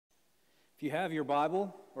If you have your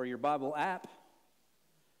Bible or your Bible app,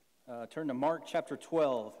 turn to Mark chapter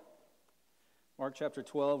 12. Mark chapter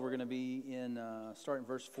 12, we're going to be in, starting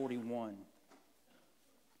verse 41.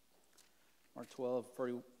 Mark 12,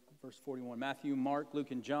 verse 41. Matthew, Mark, Luke,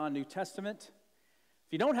 and John, New Testament.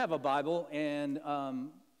 If you don't have a Bible, and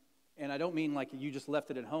I don't mean like you just left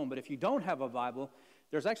it at home, but if you don't have a Bible,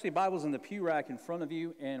 there's actually Bibles in the pew rack in front of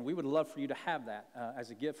you, and we would love for you to have that as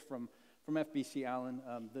a gift from FBC Allen.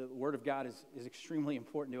 The Word of God is extremely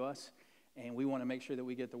important to us, and we want to make sure that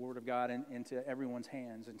we get the Word of God into everyone's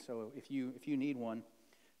hands. And so if you need one,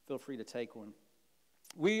 feel free to take one.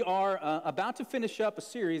 We are about to finish up a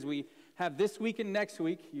series we have this week and next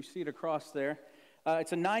week. You see it across there.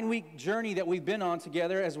 It's a 9-week journey that we've been on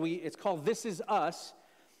together. It's called This Is Us.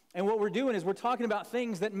 And what we're doing is we're talking about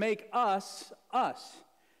things that make us, us.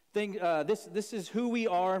 This is who we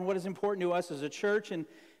are and what is important to us as a church,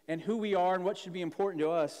 and who we are and what should be important to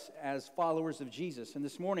us as followers of Jesus. And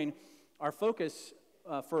this morning, our focus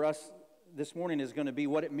for us this morning is going to be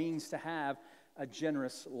what it means to have a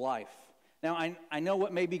generous life. Now, I know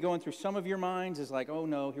what may be going through some of your minds is like, oh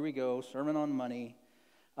no, here we go, sermon on money.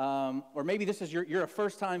 Or maybe this is you're a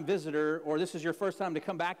first-time visitor, or this is your first time to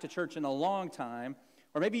come back to church in a long time.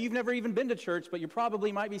 Or maybe you've never even been to church, but you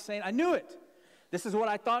probably might be saying, I knew it. This is what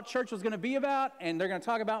I thought church was going to be about, and they're going to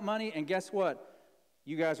talk about money, and guess what?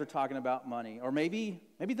 You guys are talking about money. Or maybe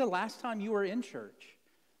the last time you were in church.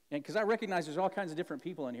 Because I recognize there's all kinds of different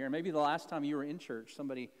people in here. Maybe the last time you were in church,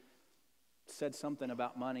 somebody said something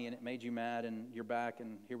about money, and it made you mad, and you're back,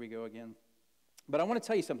 and here we go again. But I want to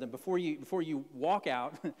tell you something before you walk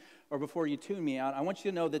out or before you tune me out. I want you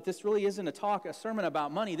to know that this really isn't a sermon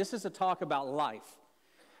about money. This is a talk about life.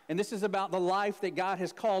 And this is about the life that God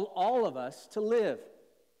has called all of us to live.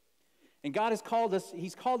 And God has called us,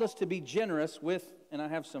 He's called us to be generous with, and I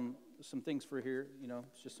have some things for here,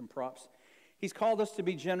 it's just some props. He's called us to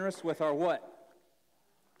be generous with our what?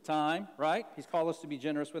 Time, right? He's called us to be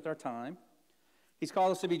generous with our time. He's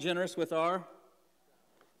called us to be generous with our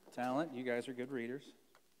talent. You guys are good readers.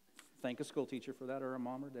 Thank a school teacher for that, or a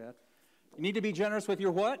mom or dad. You need to be generous with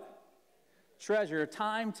your what? Treasure,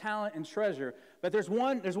 time, talent, and treasure. But there's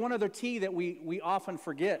one other T that we often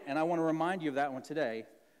forget, and I want to remind you of that one today.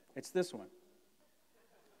 It's this one.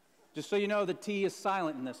 Just so you know, the T is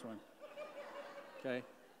silent in this one. Okay?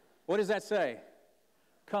 What does that say?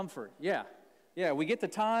 Comfort. Yeah. We get the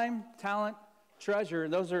time, talent, treasure,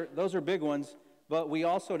 and those are big ones, but we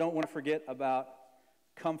also don't want to forget about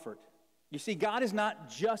comfort. You see, God is not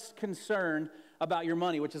just concerned about your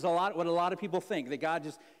money, which is what a lot of people think, that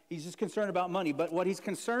He's just concerned about money. But what He's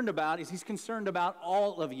concerned about is He's concerned about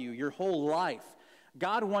all of you, your whole life.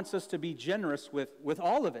 God wants us to be generous with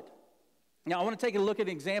all of it. Now, I want to take a look at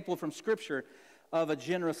an example from Scripture of a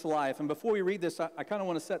generous life. And before we read this, I kind of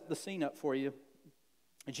want to set the scene up for you.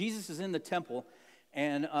 Jesus is in the temple,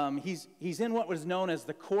 and he's in what was known as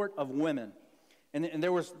the court of women. And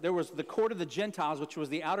there was the court of the Gentiles, which was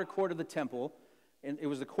the outer court of the temple. And it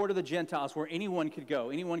was the court of the Gentiles where anyone could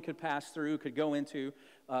go. Anyone could pass through, could go into,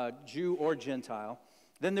 Jew or Gentile.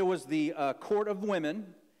 Then there was the court of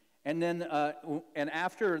women. And then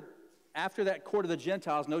after that court of the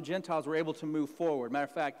Gentiles, no Gentiles were able to move forward. Matter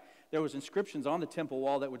of fact, there was inscriptions on the temple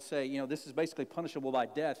wall that would say, this is basically punishable by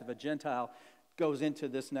death if a Gentile goes into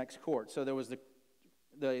this next court. So there was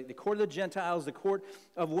the court of the Gentiles, the court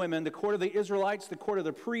of women, the court of the Israelites, the court of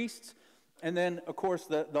the priests, and then, of course,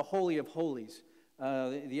 the Holy of Holies,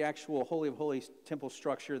 the actual Holy of Holies temple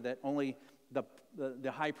structure that only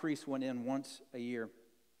the high priest went in once a year.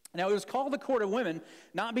 Now, it was called the court of women,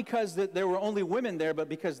 not because there were only women there, but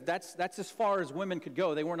because that's as far as women could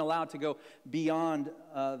go. They weren't allowed to go beyond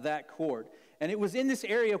that court. And it was in this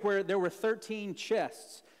area where there were 13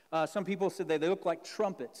 chests. Some people said they looked like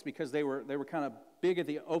trumpets because they were kind of big at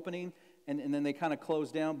the opening, and then they kind of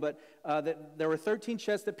closed down. But there were 13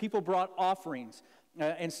 chests that people brought offerings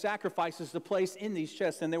and sacrifices to place in these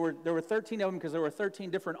chests. And there were 13 of them because there were 13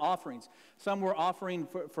 different offerings. Some were offering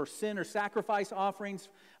for sin or sacrifice offerings.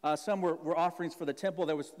 Some were offerings for the temple.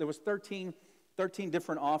 There was 13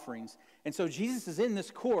 different offerings. And so Jesus is in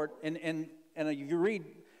this court, and you read,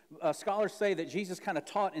 scholars say that Jesus kind of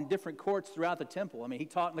taught in different courts throughout the temple. I mean, he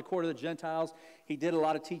taught in the court of the Gentiles. He did a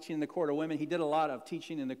lot of teaching in the court of women. He did a lot of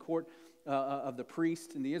teaching in the court of the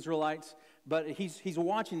priests and the Israelites. But he's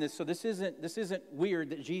watching this, so this isn't weird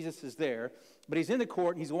that Jesus is there. But he's in the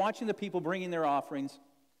court. He's watching the people bringing their offerings.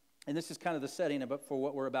 And this is kind of the setting for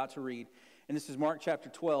what we're about to read. And this is Mark chapter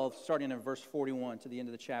 12, starting in verse 41 to the end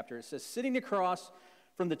of the chapter. It says, sitting across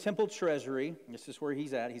from the temple treasury, this is where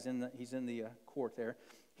he's at. He's in the court there.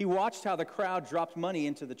 He watched how the crowd dropped money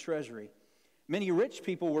into the treasury. Many rich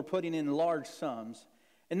people were putting in large sums.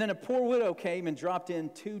 And then a poor widow came and dropped in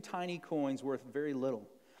 2 tiny coins worth very little.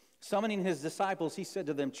 Summoning his disciples, he said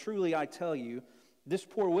to them, "Truly I tell you, this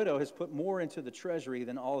poor widow has put more into the treasury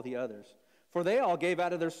than all the others. For they all gave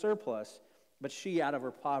out of their surplus, but she out of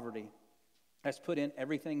her poverty has put in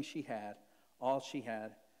everything she had, all she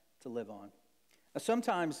had to live on." Now,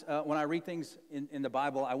 sometimes when I read things in the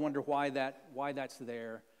Bible, I wonder why that's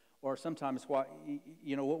there, or sometimes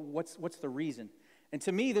what's the reason? And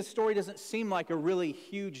to me, this story doesn't seem like a really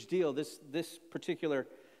huge deal. This particular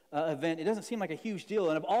event, it doesn't seem like a huge deal.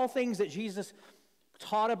 And of all things that Jesus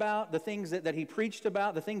taught about, the things that he preached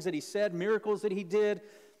about, the things that he said, miracles that he did,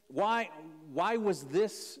 why was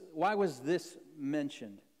this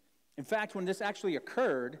mentioned? In fact, when this actually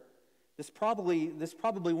occurred, this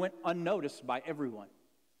probably went unnoticed by everyone.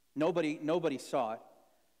 Nobody saw it,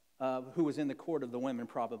 who was in the court of the women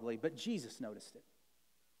probably, but Jesus noticed it.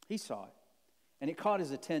 He saw it, and it caught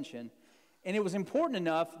his attention. And it was important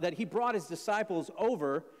enough that he brought his disciples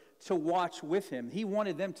over to watch with him. He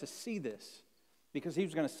wanted them to see this because he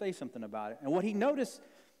was going to say something about it. And what he noticed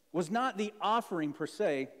was not the offering per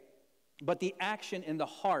se, but the action in the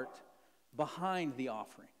heart behind the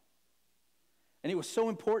offering. And it was so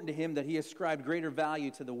important to him that he ascribed greater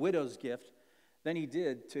value to the widow's gift than he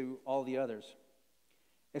did to all the others.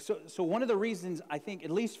 And so one of the reasons I think,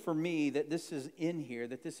 at least for me, that this is in here,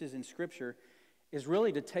 that this is in Scripture, is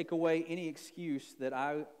really to take away any excuse that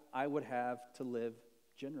I would have to live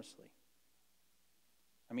generously.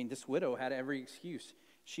 I mean, this widow had every excuse.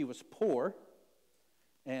 She was poor,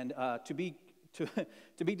 and to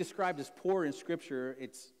be described as poor in Scripture,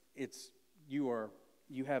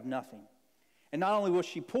 you have nothing. And not only was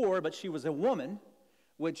she poor, but she was a woman,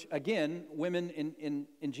 which again, women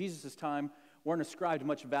in Jesus' time weren't ascribed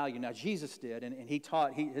much value. Now Jesus did, and he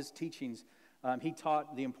taught his teachings. He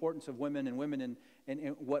taught the importance of women and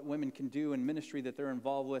what women can do in ministry that they're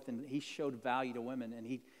involved with, and he showed value to women. And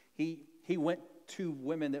he went to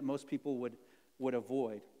women that most people would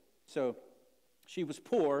avoid. So she was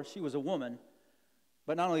poor, she was a woman,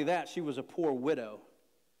 but not only that, she was a poor widow.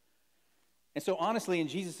 And so honestly, in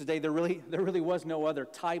Jesus' day, there really was no other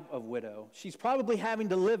type of widow. She's probably having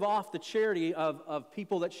to live off the charity of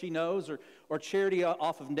people that she knows, or charity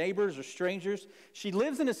off of neighbors or strangers. She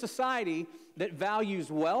lives in a society that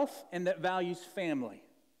values wealth and that values family.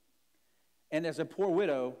 And as a poor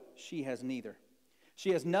widow, she has neither. She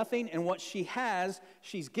has nothing, and what she has,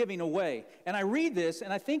 she's giving away. And I read this,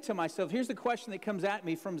 and I think to myself, here's the question that comes at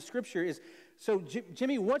me from the Scripture is, so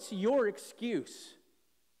Jimmy, what's your excuse?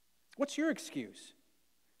 What's your excuse?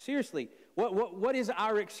 Seriously, what is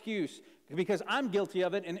our excuse? Because I'm guilty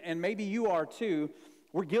of it, and maybe you are too.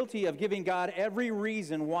 We're guilty of giving God every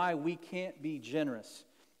reason why we can't be generous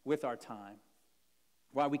with our time,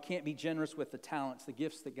 why we can't be generous with the talents, the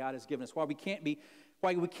gifts that God has given us, why we can't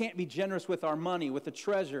be generous with our money, with the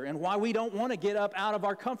treasure, and why we don't want to get up out of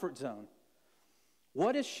our comfort zone.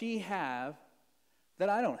 What does she have that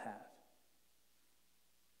I don't have?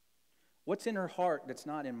 What's in her heart that's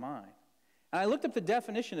not in mine? And I looked up the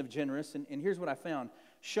definition of generous, and here's what I found.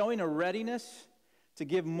 Showing a readiness to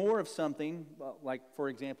give more of something, like, for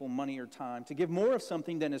example, money or time, to give more of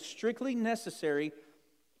something than is strictly necessary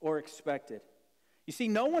or expected. You see,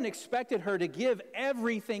 no one expected her to give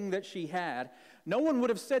everything that she had. No one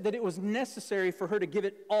would have said that it was necessary for her to give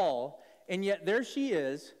it all, and yet there she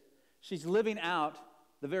is. She's living out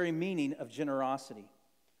the very meaning of generosity.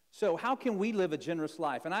 So how can we live a generous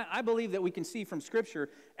life? And I believe that we can see from Scripture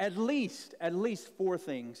at least 4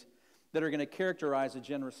 things that are going to characterize a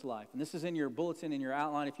generous life. And this is in your bulletin, in your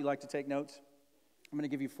outline, if you like to take notes. I'm going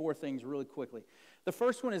to give you 4 things really quickly. The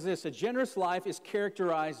first one is this: a generous life is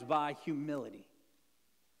characterized by humility.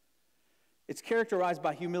 It's characterized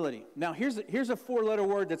by humility. Now, here's a 4-letter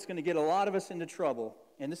word that's going to get a lot of us into trouble,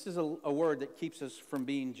 and this is a word that keeps us from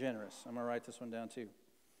being generous. I'm going to write this one down too,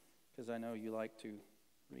 because I know you like to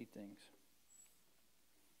read things.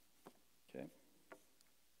 Okay.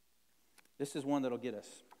 This is one that'll get us.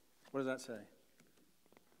 What does that say?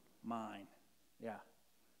 Mine. Yeah.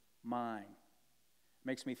 Mine.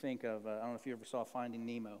 Makes me think of, I don't know if you ever saw Finding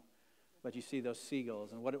Nemo, but you see those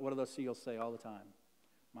seagulls, and what do those seagulls say all the time?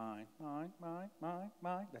 Mine, mine, mine, mine,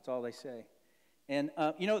 mine. That's all they say. And,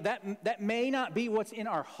 that may not be what's in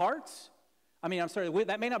our hearts. That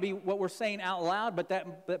may not be what we're saying out loud, but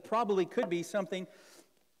that probably could be something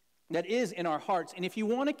that is in our hearts. And if you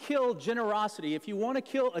want to kill generosity, if you want to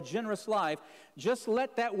kill a generous life, just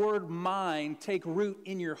let that word mine take root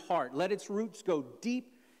in your heart. Let its roots go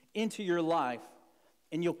deep into your life,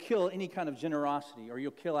 and you'll kill any kind of generosity, or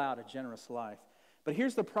you'll kill out a generous life. But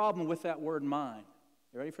here's the problem with that word mine.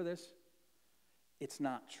 You ready for this? it's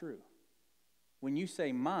not true. When you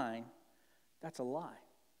say mine, that's a lie.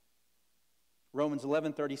 Romans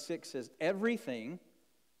 11:36 says, everything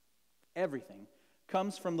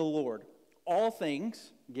comes from the Lord. All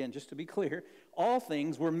things, again, just to be clear, all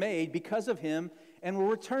things were made because of him and will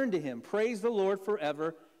return to him. Praise the Lord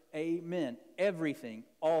forever. Amen. Everything,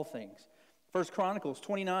 all things. 1 Chronicles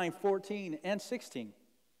 29:14 and 16.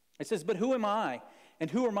 It says, but who am I and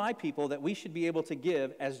who are my people that we should be able to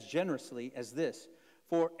give as generously as this?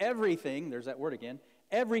 For everything, there's that word again,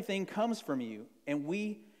 everything comes from you, and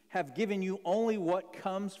we have given you only what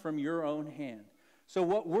comes from your own hand. So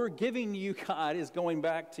what we're giving you, God, is going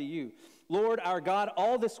back to you. Lord, our God,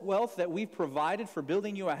 all this wealth that we've provided for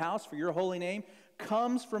building you a house for your holy name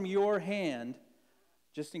comes from your hand.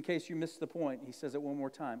 Just in case you missed the point, he says it one more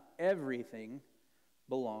time. Everything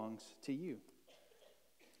belongs to you.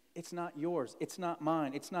 It's not yours. It's not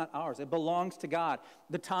mine. It's not ours. It belongs to God.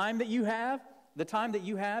 The time that you have,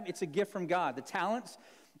 it's a gift from God. The talents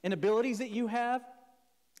and abilities that you have,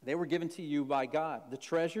 they were given to you by God. The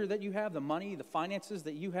treasure that you have, the money, the finances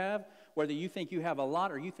that you have, whether you think you have a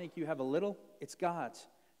lot or you think you have a little, it's God's.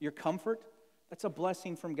 Your comfort, that's a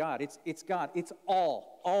blessing from God. It's God. It's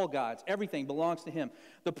all God's. Everything belongs to him.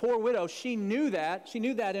 The poor widow, she knew that. She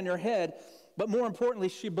knew that in her head, but more importantly,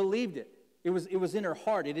 she believed it. It was in her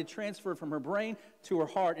heart. It had transferred from her brain to her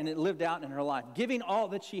heart, and it lived out in her life. Giving all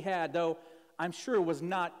that she had, though I'm sure was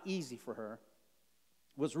not easy for her,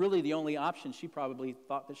 was really the only option she probably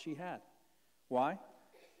thought that she had. Why?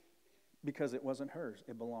 Because it wasn't hers.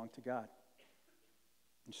 It belonged to God.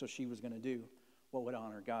 And so she was going to do what would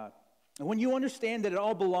honor God. And when you understand that it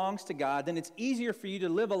all belongs to God, then it's easier for you to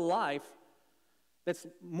live a life that's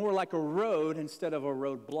more like a road instead of a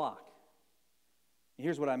roadblock.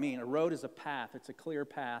 Here's what I mean. A road is a path. It's a clear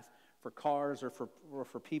path for cars or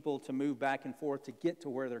for people to move back and forth to get to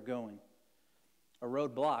where they're going. A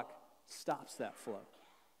roadblock stops that flow.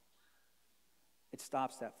 It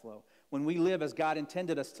stops that flow. When we live as God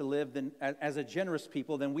intended us to live, then as a generous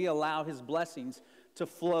people, then we allow his blessings to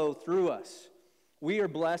flow through us. We are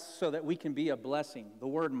blessed so that we can be a blessing. The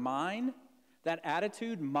word mine, that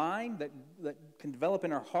attitude, mine, that can develop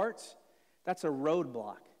in our hearts, that's a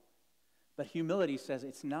roadblock. But humility says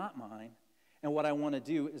it's not mine. And what I want to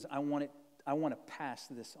do is I want to pass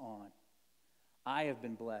this on. I have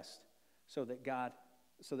been blessed so that God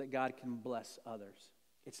can bless others.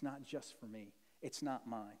 It's not just for me. It's not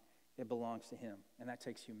mine. It belongs to him. And that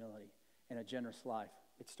takes humility. And a generous life,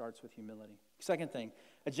 it starts with humility. Second thing,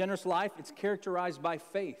 a generous life, it's characterized by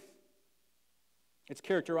faith. It's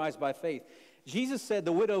characterized by faith. Jesus said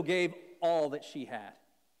the widow gave all that she had.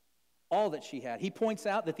 All that she had. He points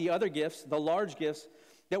out that the other gifts, the large gifts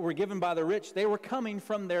that were given by the rich, they were coming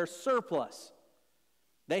from their surplus.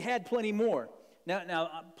 They had plenty more. Now,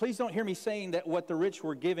 please don't hear me saying that what the rich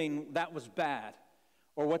were giving, that was bad,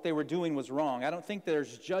 or what they were doing was wrong. I don't think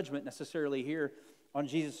there's judgment necessarily here on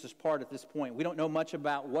Jesus' part at this point. We don't know much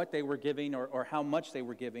about what they were giving or how much they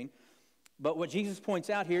were giving. But what Jesus points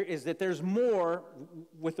out here is that there's more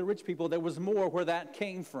with the rich people. There was more where that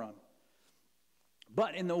came from.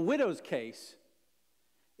 But in the widow's case,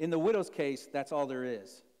 that's all there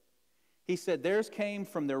is. He said theirs came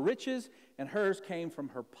from their riches and hers came from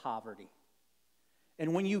her poverty.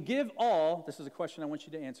 And when you give all, this is a question I want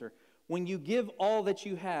you to answer. When you give all that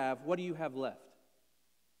you have, what do you have left?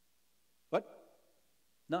 What?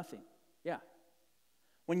 Nothing. Yeah.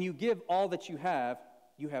 When you give all that you have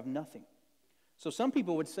nothing. So some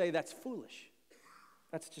people would say that's foolish.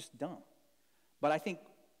 That's just dumb. But I think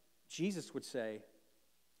Jesus would say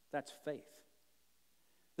that's faith.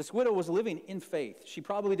 This widow was living in faith. She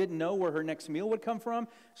probably didn't know where her next meal would come from.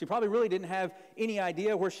 She probably really didn't have any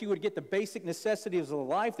idea where she would get the basic necessities of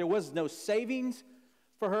life. There was no savings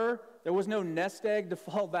for her. There was no nest egg to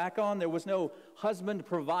fall back on. There was no husband to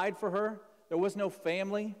provide for her. There was no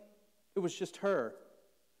family. It was just her.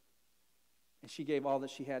 And she gave all that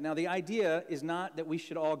she had. Now, the idea is not that we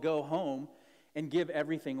should all go home and give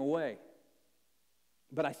everything away.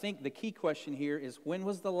 But I think the key question here is, when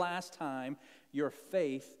was the last time your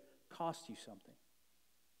faith cost you something?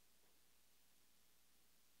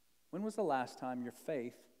 When was the last time your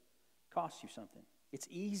faith cost you something? It's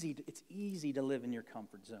easy to live in your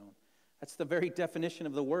comfort zone. That's the very definition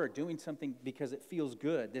of the word, doing something because it feels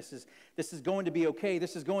good. This is going to be okay.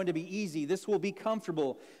 This is going to be easy. This will be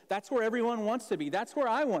comfortable. That's where everyone wants to be. That's where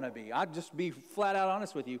I want to be. I'll just be flat out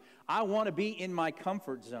honest with you. I want to be in my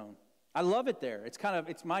comfort zone. I love it there.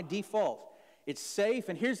 It's my default. It's safe.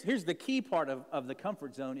 And here's the key part of the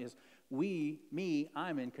comfort zone is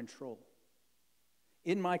I'm in control.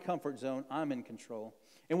 In my comfort zone, I'm in control.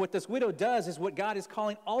 And what this widow does is what God is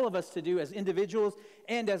calling all of us to do as individuals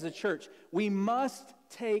and as a church. We must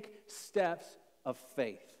take steps of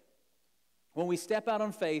faith. When we step out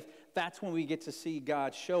on faith, that's when we get to see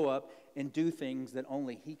God show up and do things that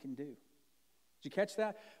only He can do. Did you catch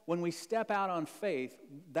that? When we step out on faith,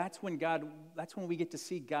 that's when we get to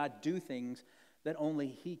see God do things that only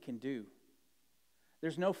He can do.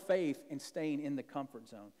 There's no faith in staying in the comfort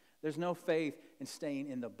zone. There's no faith in staying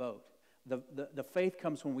in the boat. The faith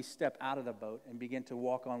comes when we step out of the boat and begin to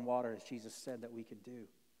walk on water, as Jesus said that we could do.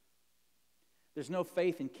 There's no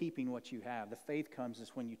faith in keeping what you have. The faith comes is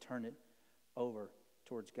when you turn it over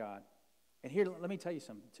towards God. And here, let me tell you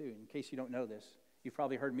something too, in case you don't know this. You've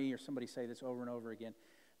probably heard me or somebody say this over and over again.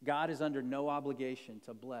 God is under no obligation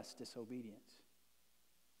to bless disobedience.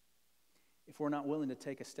 If we're not willing to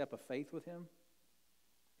take a step of faith with Him,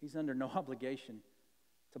 He's under no obligation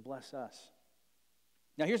to bless us.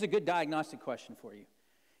 Now, here's a good diagnostic question for you.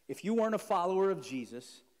 If you weren't a follower of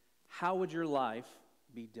Jesus, how would your life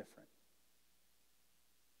be different?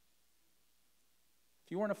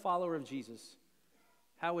 If you weren't a follower of Jesus,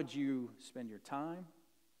 how would you spend your time?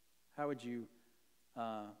 How would your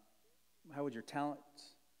talents,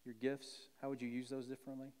 your gifts, how would you use those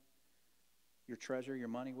differently? Your treasure, your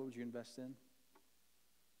money, what would you invest in?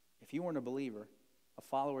 If you weren't a believer, a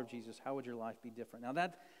follower of Jesus, how would your life be different? Now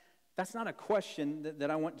that's not a question that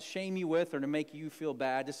I want to shame you with or to make you feel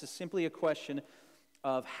bad. This is simply a question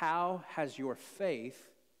of how has your faith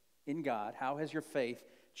in God, how has your faith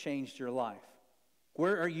changed your life?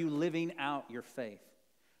 Where are you living out your faith?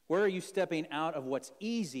 Where are you stepping out of what's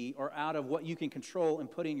easy or out of what you can control and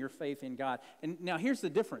putting your faith in God? And now here's the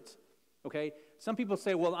difference, okay? Some people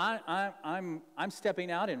say, well, I'm stepping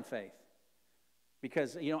out in faith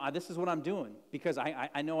because, this is what I'm doing because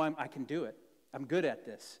I know I can do it. I'm good at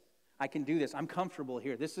this. I can do this. I'm comfortable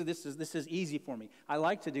here. This is easy for me. I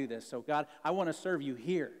like to do this. So God, I want to serve you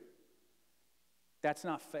here. That's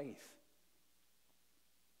not faith.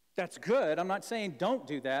 That's good. I'm not saying don't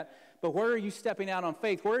do that. But where are you stepping out on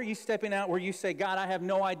faith? Where are you stepping out where you say, God, I have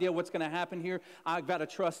no idea what's going to happen here. I've got to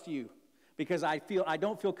trust you because I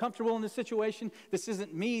don't feel comfortable in this situation. This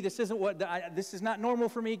isn't me. This is not normal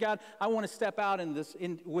for me, God. I want to step out in this.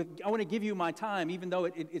 I want to give you my time, even though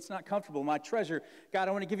it's not comfortable. My treasure, God,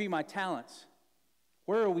 I want to give you my talents.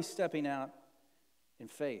 Where are we stepping out in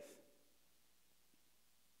faith?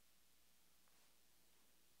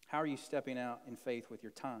 How are you stepping out in faith with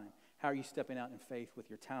your time? How are you stepping out in faith with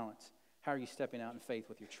your talents? How are you stepping out in faith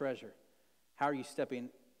with your treasure? How are you stepping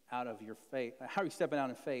out of your faith? How are you stepping out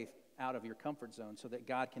in faith out of your comfort zone so that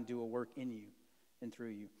God can do a work in you and through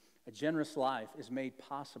you? A generous life is made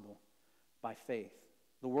possible by faith.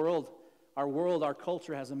 Our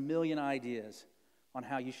culture has a million ideas on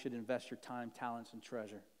how you should invest your time, talents, and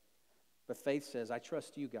treasure. But faith says, I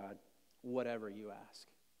trust you, God, whatever you ask.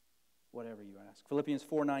 Whatever you ask. Philippians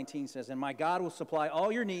 4:19 says, and my God will supply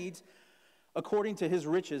all your needs according to His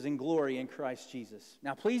riches and glory in Christ Jesus.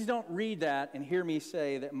 Now, please don't read that and hear me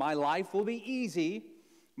say that my life will be easy,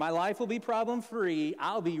 my life will be problem-free,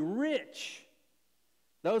 I'll be rich.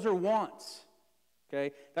 Those are wants,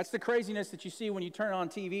 okay? That's the craziness that you see when you turn on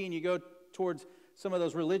TV and you go towards some of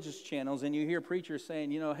those religious channels and you hear preachers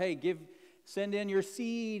saying, hey, send in your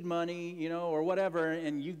seed money, or whatever,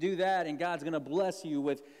 and you do that, and God's going to bless you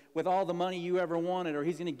with all the money you ever wanted, or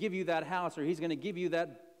He's going to give you that house, or He's going to give you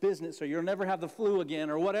that business, or you'll never have the flu again,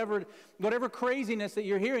 or whatever craziness that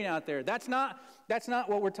you're hearing out there. That's not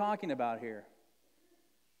what we're talking about here.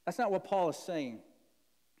 That's not what Paul is saying.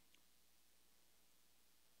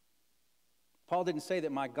 Paul didn't say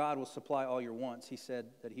that my God will supply all your wants. He said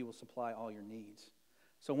that He will supply all your needs.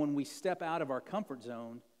 So when we step out of our comfort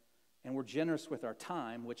zone, and we're generous with our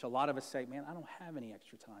time, which a lot of us say, man, I don't have any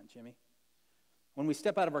extra time, Jimmy. When we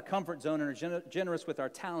step out of our comfort zone and are generous with our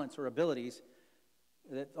talents or abilities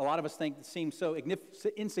that a lot of us think seem so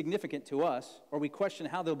insignificant to us, or we question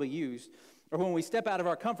how they'll be used, or when we step out of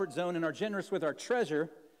our comfort zone and are generous with our treasure,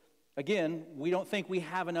 again, we don't think we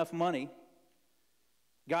have enough money.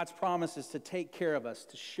 God's promise is to take care of us,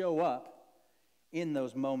 to show up in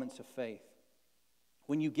those moments of faith.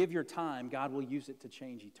 When you give your time, God will use it to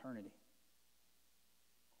change eternity.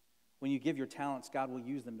 When you give your talents, God will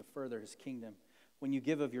use them to further His kingdom. When you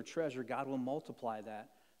give of your treasure, God will multiply that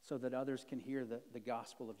so that others can hear the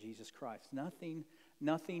gospel of Jesus Christ.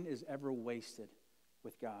 Nothing is ever wasted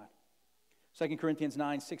with God. 2 Corinthians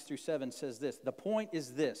 9:6-7 says this, the point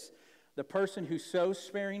is this, the person who sows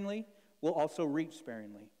sparingly will also reap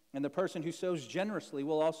sparingly, and the person who sows generously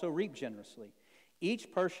will also reap generously.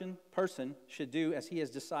 Each person should do as he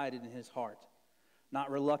has decided in his heart,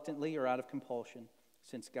 not reluctantly or out of compulsion,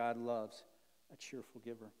 since God loves a cheerful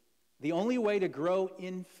giver. The only way to grow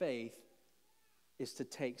in faith is to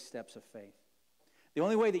take steps of faith. The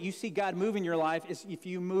only way that you see God move in your life is if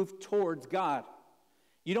you move towards God.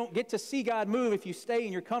 You don't get to see God move if you stay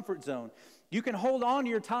in your comfort zone. You can hold on to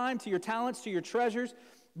your time, to your talents, to your treasures,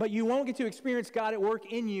 but you won't get to experience God at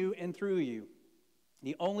work in you and through you.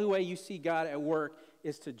 The only way you see God at work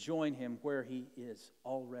is to join him where he is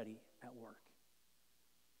already at work.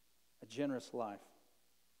 A generous life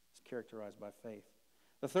is characterized by faith.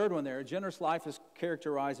 The third one there, a generous life is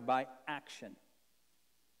characterized by action.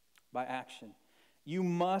 By action. You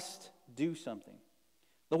must do something.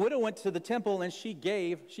 The widow went to the temple and she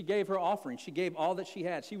gave her offering. She gave all that she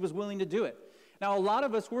had. She was willing to do it. Now, a lot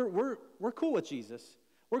of us, we're cool with Jesus.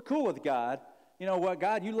 We're cool with God. You know what,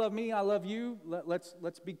 God, you love me, I love you. Let's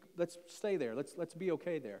stay there. Let's be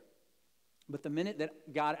okay there. But the minute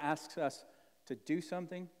that God asks us to do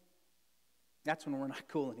something, that's when we're not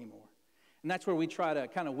cool anymore. And that's where we try to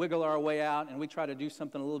kind of wiggle our way out, and we try to do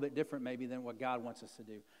something a little bit different maybe than what God wants us to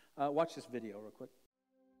do. Watch this video real quick.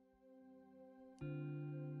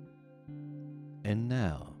 And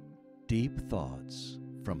now, deep thoughts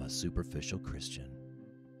from a superficial Christian.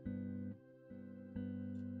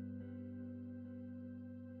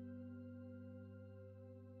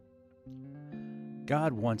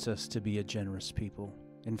 God wants us to be a generous people.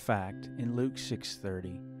 In fact, in Luke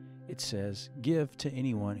 6:30, it says, "Give to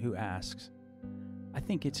anyone who asks." I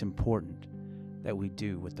think it's important that we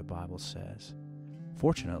do what the Bible says.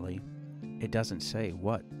 Fortunately, it doesn't say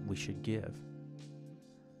what we should give.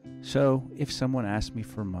 So, if someone asks me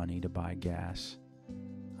for money to buy gas,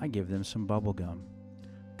 I give them some bubble gum.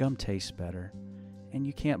 Gum tastes better, and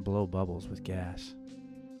you can't blow bubbles with gas.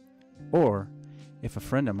 Or, if a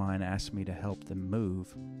friend of mine asks me to help them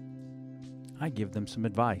move, I give them some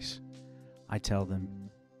advice. I tell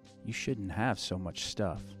them, you shouldn't have so much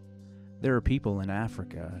stuff. There are people in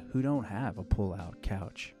Africa who don't have a pull-out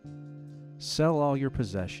couch. Sell all your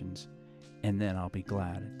possessions, and then I'll be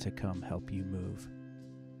glad to come help you move.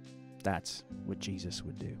 That's what Jesus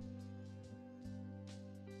would do.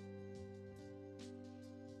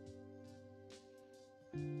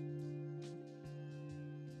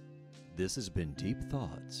 This has been Deep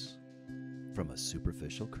Thoughts from a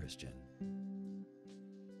Superficial Christian.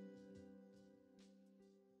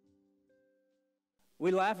 We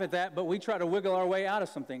laugh at that, but we try to wiggle our way out of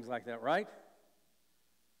some things like that, right?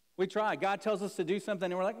 We try. God tells us to do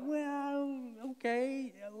something, and we're like, well,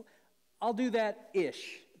 okay, I'll do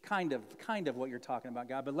that-ish, kind of what you're talking about,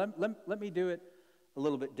 God, but let me do it a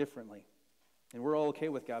little bit differently. And we're all okay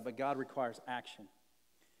with God, but God requires action.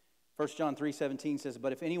 1 John 3:17 says,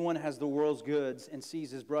 "But if anyone has the world's goods and sees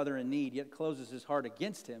his brother in need, yet closes his heart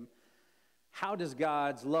against him, how does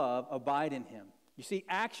God's love abide in him?" You see,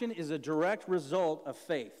 action is a direct result of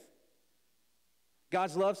faith.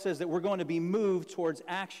 God's love says that we're going to be moved towards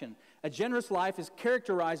action. A generous life is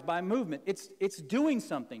characterized by movement. It's doing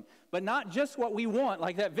something, but not just what we want,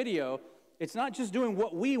 like that video. It's not just doing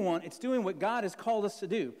what we want, it's doing what God has called us to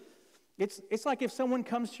do. It's like if someone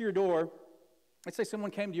comes to your door. Let's say someone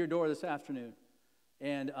came to your door this afternoon,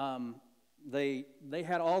 and they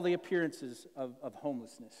had all the appearances of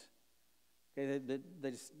homelessness. Okay,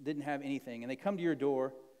 they just didn't have anything. And they come to your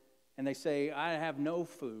door, and they say, "I have no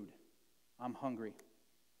food. I'm hungry."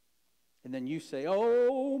 And then you say,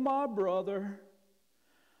 "Oh, my brother,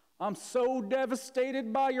 I'm so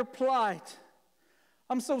devastated by your plight.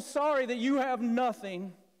 I'm so sorry that you have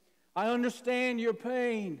nothing. I understand your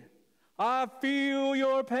pain. I feel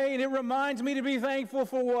your pain. It reminds me to be thankful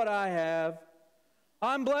for what I have.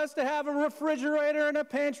 I'm blessed to have a refrigerator and a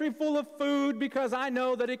pantry full of food because I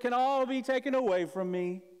know that it can all be taken away from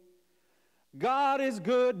me. God is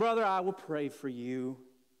good, brother. I will pray for you.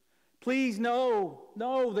 Please know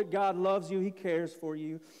that God loves you. He cares for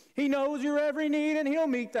you. He knows your every need, and He'll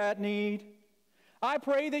meet that need. I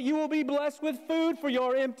pray that you will be blessed with food for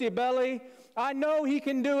your empty belly. I know He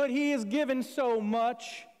can do it. He has given so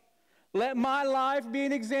much. Let my life be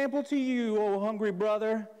an example to you, oh hungry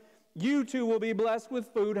brother. You too will be blessed with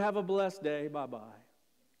food. Have a blessed day. Bye-bye."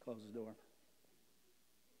 Close the door.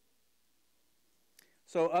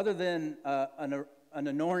 So other than an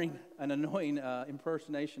annoying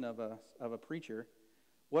impersonation of a preacher,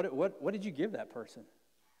 what did you give that person?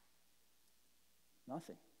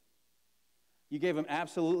 Nothing. You gave them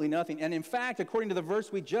absolutely nothing. And in fact, according to the verse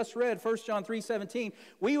we just read, 1 John 3:17,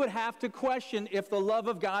 we would have to question if the love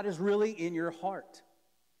of God is really in your heart.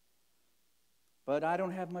 But I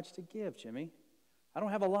don't have much to give, Jimmy. I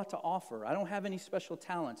don't have a lot to offer. I don't have any special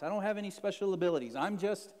talents. I don't have any special abilities. I'm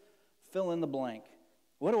just fill in the blank.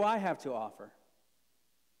 What do I have to offer?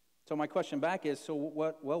 So my question back is,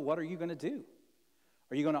 what are you going to do?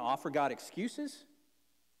 Are you going to offer God excuses?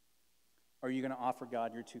 Or are you going to offer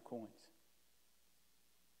God your 2 coins?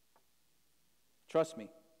 Trust me,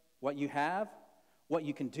 what you have, what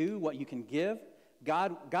you can do, what you can give,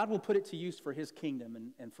 God will put it to use for His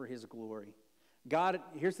kingdom and for His glory.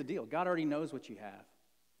 Here's the deal. God already knows what you have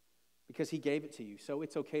because He gave it to you. So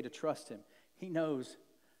it's okay to trust Him.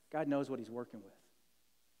 God knows what He's working with.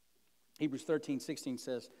 Hebrews 13:16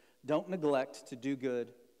 says, don't neglect to do good,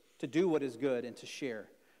 to do what is good and to share,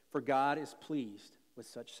 for God is pleased with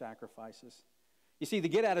such sacrifices. You see, the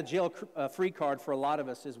get out of jail free card for a lot of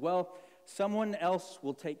us is, well, someone else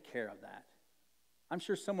will take care of that. I'm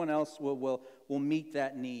sure someone else will meet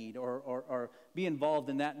that need or be involved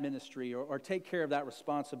in that ministry or take care of that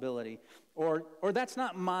responsibility. Or that's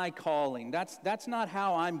not my calling. That's not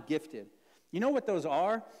how I'm gifted. You know what those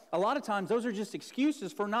are? A lot of times those are just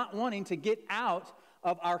excuses for not wanting to get out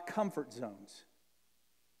of our comfort zones.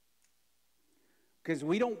 Because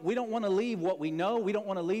we don't want to leave what we know. We don't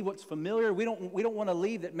want to leave what's familiar. We don't want to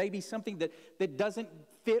leave that maybe something that doesn't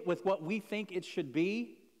fit with what we think it should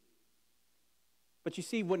be. But you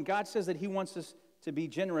see, when God says that He wants us to be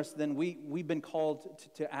generous, then we've been called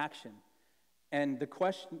to action. And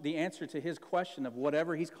the answer to His question of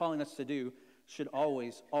whatever He's calling us to do should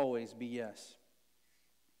always, always be yes.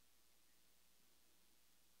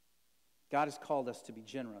 God has called us to be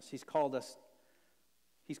generous. He's called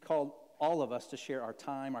all of us to share our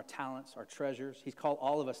time, our talents, our treasures. He's called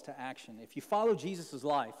all of us to action. If you follow Jesus'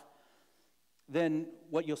 life, then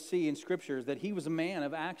what you'll see in Scripture is that He was a man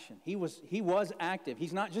of action. He was active.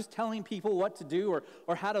 He's not just telling people what to do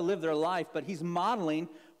or how to live their life, but He's modeling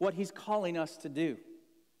what He's calling us to do.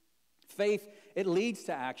 Faith, it leads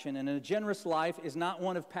to action, and a generous life is not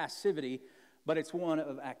one of passivity, but it's one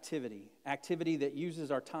of activity. Activity that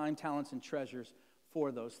uses our time, talents, and treasures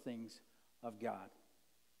for those things of God.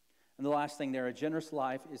 And the last thing there, a generous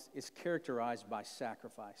life is characterized by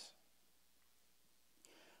sacrifice.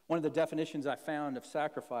 One of the definitions I found of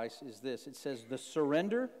sacrifice is this. It says, the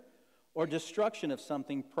surrender or destruction of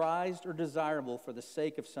something prized or desirable for the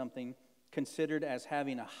sake of something considered as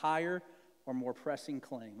having a higher or more pressing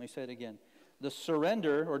claim. Let me say it again. The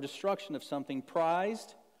surrender or destruction of something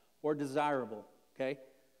prized or desirable. Okay?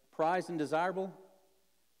 Prized and desirable,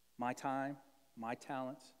 my time, my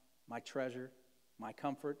talents, my treasure, my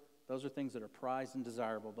comfort. Those are things that are prized and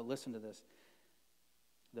desirable. But listen to this.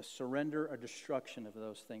 The surrender or destruction of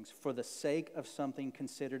those things for the sake of something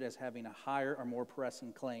considered as having a higher or more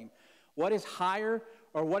pressing claim. What is higher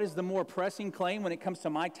or what is the more pressing claim when it comes to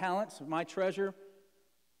my talents, my treasure,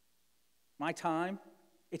 my time?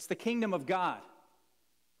 It's the kingdom of God.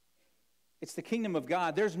 It's the kingdom of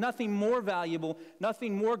God. There's nothing more valuable,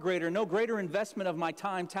 nothing more greater, no greater investment of my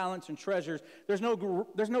time, talents, and treasures. There's no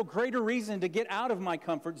greater reason to get out of my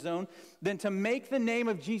comfort zone than to make the name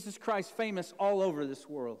of Jesus Christ famous all over this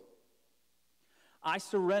world. I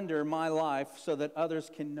surrender my life so that others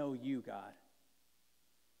can know you, God.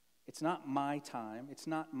 It's not my time. It's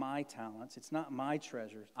not my talents. It's not my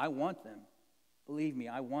treasures. I want them. Believe me,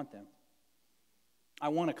 I want them. I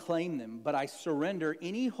want to claim them, but I surrender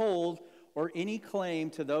any hold or any claim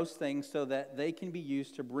to those things so that they can be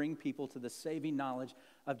used to bring people to the saving knowledge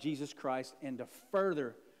of Jesus Christ and to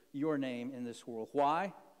further your name in this world.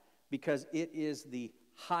 Why? Because it is the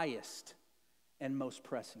highest and most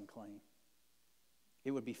pressing claim.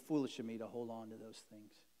 It would be foolish of me to hold on to those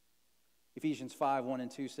things. Ephesians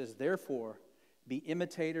 5:1-2 says, therefore, be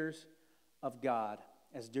imitators of God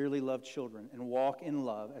as dearly loved children, and walk in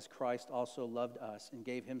love as Christ also loved us and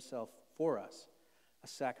gave Himself for us, a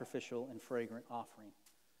sacrificial and fragrant offering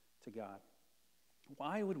to God.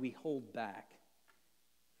 Why would we hold back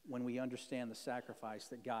when we understand the sacrifice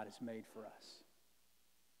that God has made for us?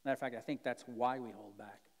 Matter of fact, I think that's why we hold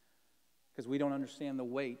back. Because we don't understand the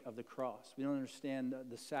weight of the cross. We don't understand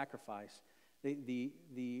the sacrifice, the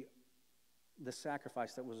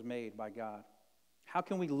sacrifice that was made by God. How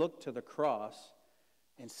can we look to the cross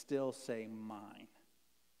and still say mine?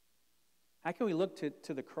 How can we look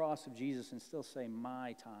to the cross of Jesus and still say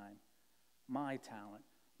my time, my talent,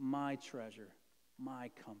 my treasure,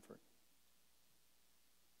 my comfort?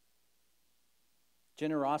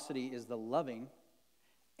 Generosity is the loving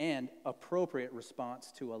and appropriate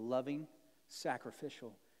response to a loving,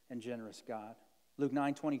 sacrificial, and generous God. Luke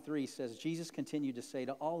 9:23 says, Jesus continued to say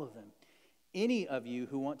to all of them, any of you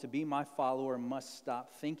who want to be my follower must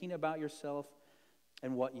stop thinking about yourself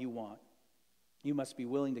and what you want. You must be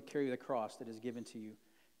willing to carry the cross that is given to you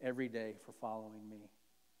every day for following me.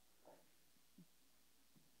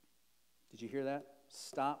 Did you hear that?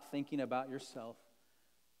 Stop thinking about yourself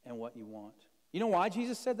and what you want. You know why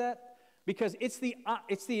Jesus said that? Because it's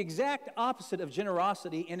the exact opposite of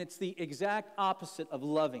generosity, and it's the exact opposite of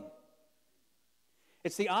loving.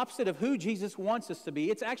 It's the opposite of who Jesus wants us to be.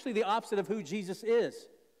 It's actually the opposite of who Jesus is.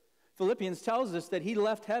 Philippians tells us that he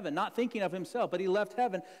left heaven, not thinking of himself, but he left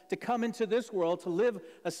heaven to come into this world, to live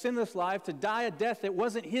a sinless life, to die a death that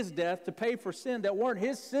wasn't his death, to pay for sin that weren't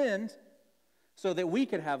his sins, so that we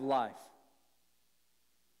could have life.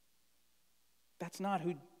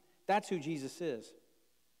 That's who Jesus is.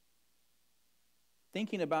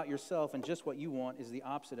 Thinking about yourself and just what you want is the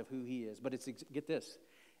opposite of who he is. But get this,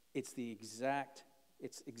 it's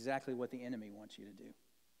exactly what the enemy wants you to do.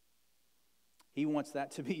 He wants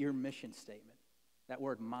that to be your mission statement. That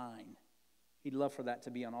word mine. He'd love for that to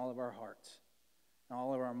be on all of our hearts, and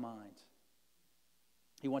all of our minds.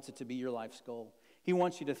 He wants it to be your life's goal. He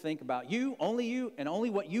wants you to think about you, and only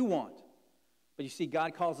what you want. But you see,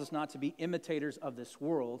 God calls us not to be imitators of this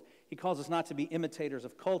world. He calls us not to be imitators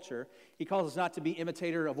of culture. He calls us not to be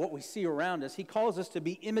imitators of what we see around us. He calls us to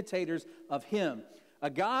be imitators of him. A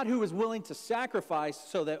God who is willing to sacrifice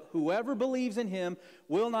so that whoever believes in him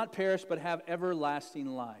will not perish but have everlasting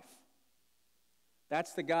life.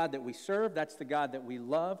 That's the God that we serve. That's the God that we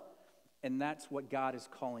love. And that's what God is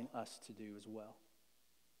calling us to do as well,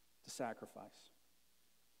 to sacrifice.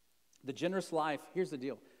 The generous life, here's the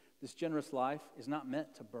deal. This generous life is not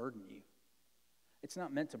meant to burden you. It's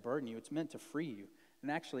not meant to burden you. It's meant to free you. And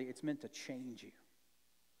actually, it's meant to change you.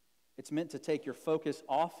 It's meant to take your focus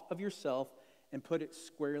off of yourself and put it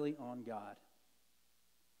squarely on God.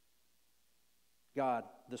 God,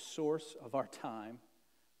 the source of our time,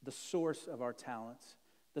 the source of our talents,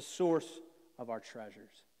 the source of our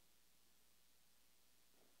treasures.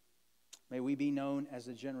 May we be known as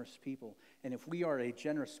a generous people. And if we are a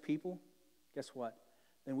generous people, guess what?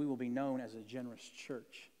 Then we will be known as a generous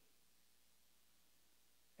church.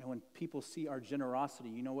 And when people see our generosity,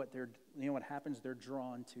 you know what happens? They're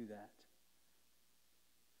drawn to that.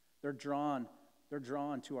 They're drawn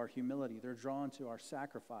to our humility. They're drawn to our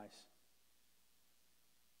sacrifice.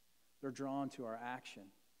 They're drawn to our action.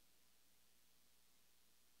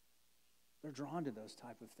 They're drawn to those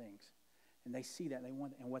type of things. And they see that,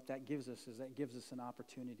 and what that gives us is that gives us an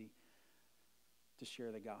opportunity to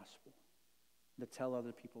share the gospel, to tell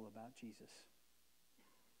other people about Jesus.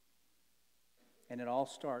 And it all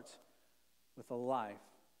starts with a life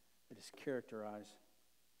that is characterized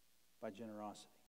by generosity.